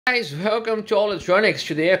Guys, welcome to All Electronics.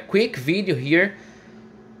 Today a quick video here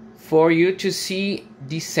for you to see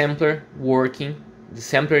the sampler working, the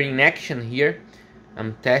sampler in action here.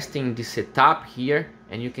 I'm testing the setup here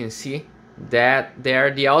and you can see that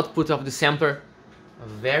there the output of the sampler, a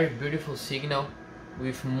very beautiful signal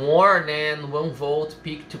with more than 1 volt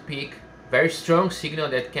peak to peak, very strong signal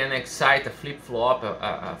that can excite a flip-flop,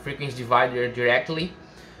 a frequency divider directly.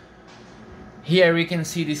 Here we can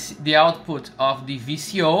see the output of the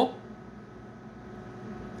VCO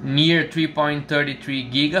near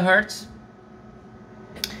 3.33 gigahertz,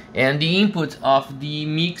 and the input of the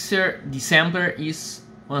mixer, the sampler, is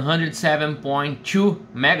 107.2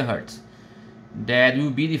 megahertz. That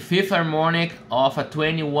will be the fifth harmonic of a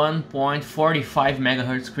 21.45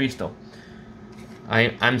 megahertz crystal.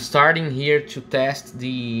 I'm starting here to test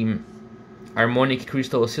the harmonic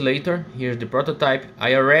crystal oscillator. Here's the prototype.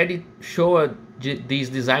 I already showed this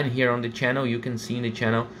design here on the channel. You can see in the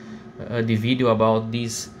channel the video about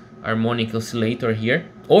this harmonic oscillator here.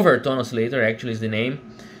 Overtone oscillator actually is the name.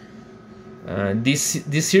 This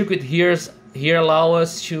circuit here allow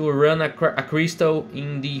us to run a crystal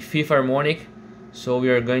in the fifth harmonic. So we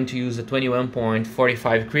are going to use a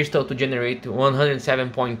 21.45 crystal to generate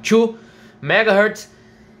 107.2 megahertz.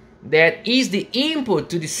 That is the input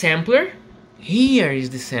to the sampler. Here is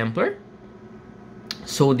the sampler,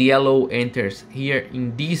 so the LO enters here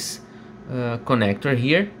in this connector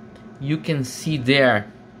here. You can see there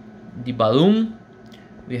the balloon.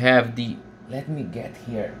 We have the, let me get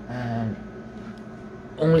here,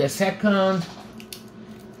 only a second,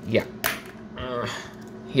 yeah,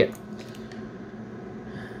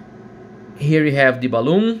 here we have the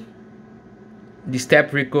balloon, the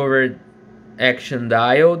step recovered action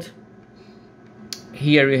diode.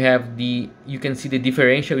 Here we have you can see the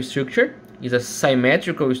differential structure is a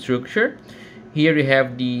symmetrical structure. Here we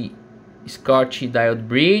have the Scotch diode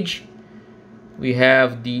bridge. We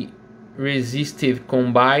have the resistive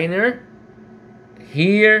combiner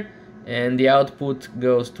here, and the output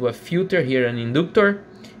goes to a filter here, an inductor,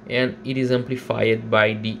 and it is amplified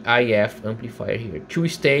by the IF amplifier here.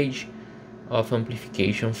 2-stage of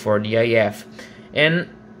amplification for the IF. And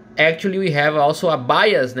actually we have also a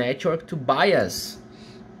bias network to bias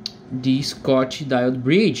the Scotch diode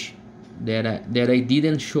bridge that I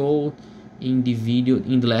didn't show in the video,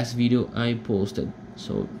 in the last video I posted.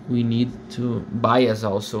 So we need to bias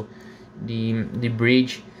also the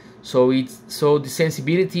bridge, so the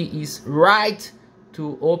sensibility is right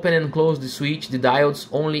to open and close the switch, the diodes,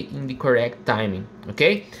 only in the correct timing.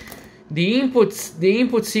 Okay, the input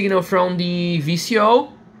signal from the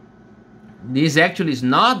VCO, this actually is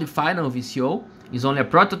not the final VCO, it's only a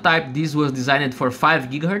prototype. This was designed for 5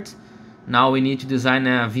 gigahertz. Now we need to design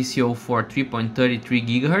a VCO for 3.33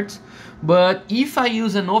 gigahertz. But if I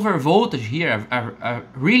use an over voltage here, a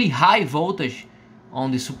really high voltage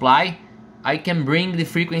on the supply, I can bring the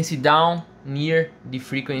frequency down near the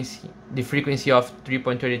frequency of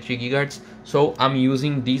 3.33 gigahertz. So I'm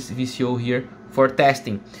using this VCO here for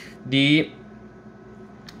testing. The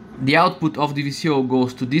output of the VCO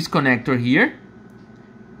goes to this connector here,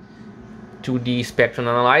 to the spectrum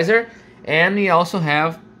analyzer, and we also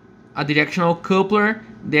have a directional coupler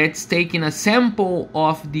that's taking a sample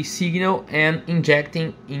of the signal and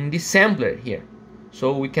injecting in the sampler here,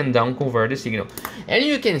 so we can down convert the signal. And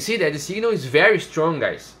you can see that the signal is very strong,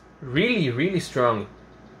 guys, really strong.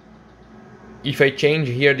 If I change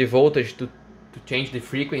here the voltage to change the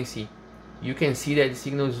frequency, you can see that the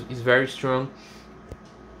signal is very strong,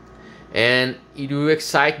 and it will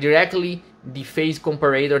excite directly the phase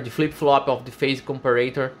comparator, the flip-flop of the phase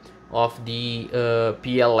comparator of the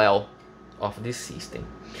PLL of this system.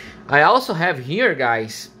 I also have here,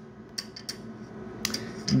 guys,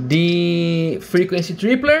 the frequency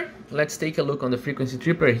tripler. Let's take a look on the frequency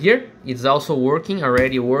tripler here. It's also working,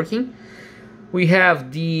 already working. We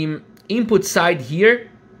have the input side here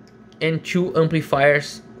and 2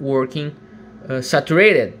 amplifiers working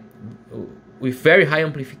saturated with very high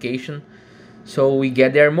amplification. So we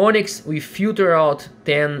get the harmonics, we filter out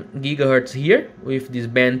 10 gigahertz here with this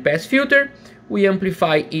band pass filter, we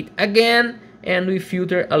amplify it again, and we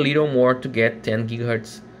filter a little more to get 10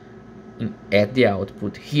 gigahertz at the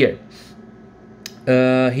output here.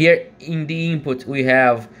 Here in the input we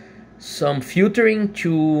have some filtering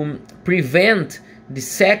to prevent the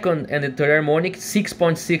second and the third harmonic,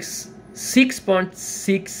 6.6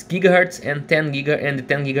 gigahertz and the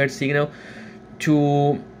 10 gigahertz signal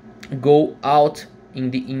to go out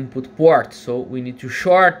in the input port. So we need to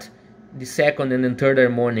short the second and the third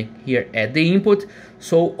harmonic here at the input,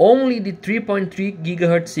 so only the 3.3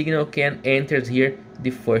 gigahertz signal can enter here the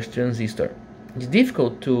first transistor. It's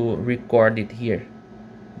difficult to record it here,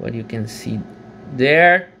 what you can see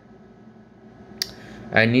there.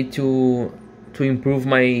 I need to improve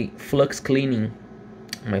my flux cleaning.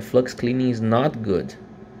 My flux cleaning is not good.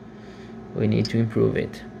 We need to improve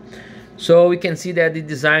it. So we can see that the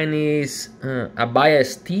design is a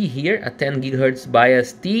bias T here, a 10 GHz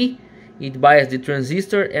bias T. It biases the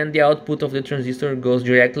transistor, and the output of the transistor goes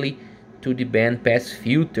directly to the band pass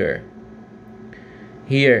filter.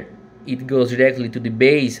 Here it goes directly to the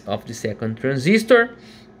base of the second transistor.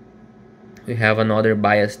 We have another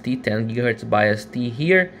bias T, 10 GHz bias T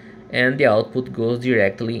here, and the output goes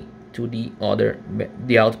directly to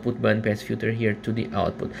the output band pass filter here to the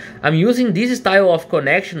output. I'm using this style of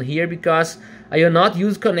connection here because I will not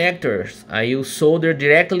use connectors. I will solder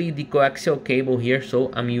directly the coaxial cable here, so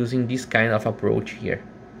I'm using this kind of approach here.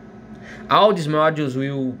 All these modules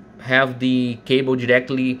will have the cable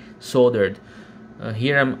directly soldered.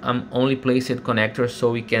 Here I'm only placed connectors,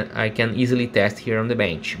 so I can easily test here on the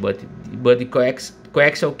bench, but the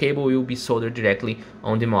coaxial cable will be soldered directly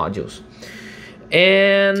on the modules.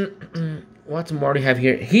 And what more do we have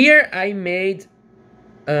here? Here I made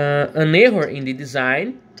an error in the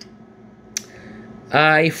design.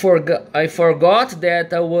 I forgot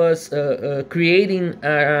that I was creating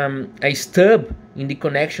a stub in the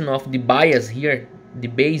connection of the bias here, the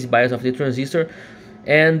base bias of the transistor,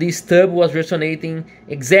 and the stub was resonating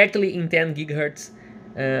exactly in 10 GHz,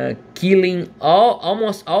 killing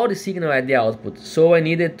almost all the signal at the output. So I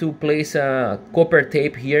needed to place a copper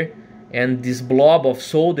tape here and this blob of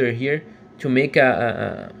solder here to make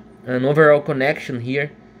an overall connection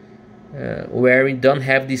here where we don't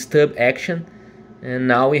have the stub action, and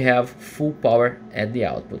now we have full power at the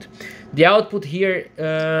output. The output here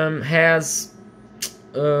has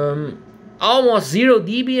almost 0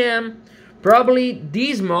 dBm. Probably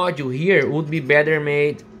this module here would be better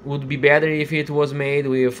if it was made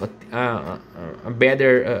with a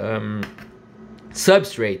better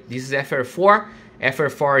substrate. This is FR4.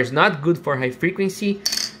 FR4 is not good for high frequency.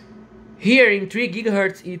 Here in 3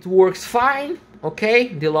 GHz it works fine. Okay,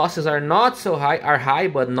 the losses are not so high, are high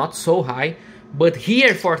but not so high. But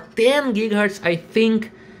here for 10 GHz I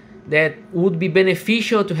think that would be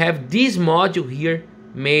beneficial to have this module here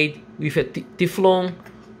made with a Teflon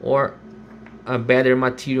or a better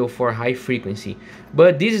material for high frequency.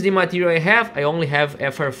 But this is the material I have. I only have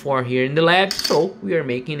FR4 here in the lab, so we are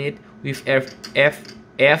making it with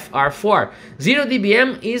FR4. 0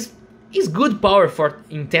 dBm is good power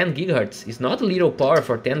in 10 GHz. It's not little power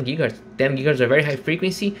for 10 GHz. 10 GHz are very high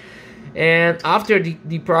frequency, and after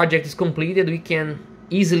the project is completed we can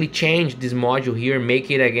easily change this module here,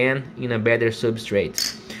 make it again in a better substrate.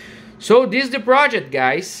 So this is the project,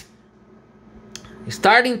 guys.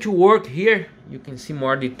 Starting to work here. You can see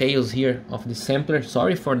more details here of the sampler.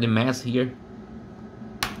 Sorry for the mess here.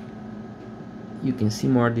 You can see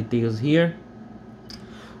more details here.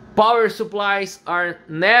 Power supplies are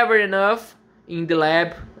never enough in the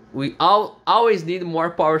lab. We always need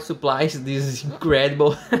more power supplies. This is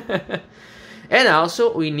incredible. And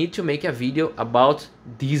also we need to make a video about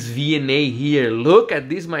this VNA here. Look at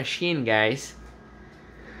this machine, guys.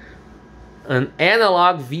 An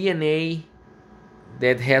analog VNA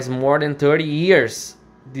that has more than 30 years.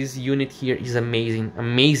 This unit here is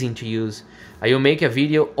amazing to use. I will make a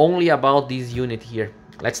video only about this unit here.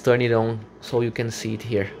 Let's turn it on so you can see it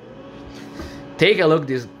here. Take a look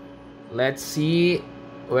this. Let's see,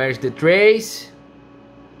 where's the trace?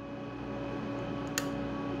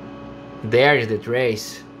 There is the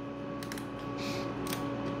trace.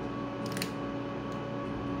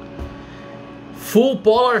 Full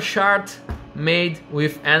polar chart made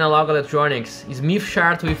with analog electronics. Smith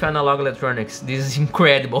chart with analog electronics. This is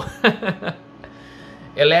incredible.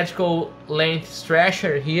 Electrical length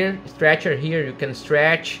stretcher here. You can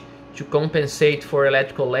stretch to compensate for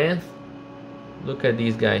electrical length. Look at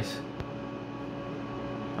these guys.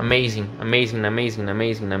 Amazing.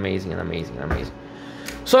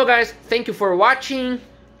 So guys, thank you for watching.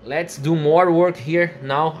 Let's do more work here.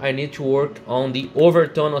 Now I need to work on the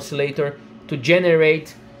overtone oscillator to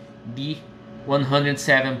generate the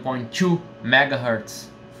 107.2 megahertz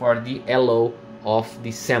for the LO of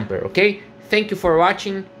the sampler. Okay, thank you for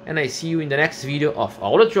watching, and I see you in the next video of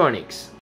All Electronics.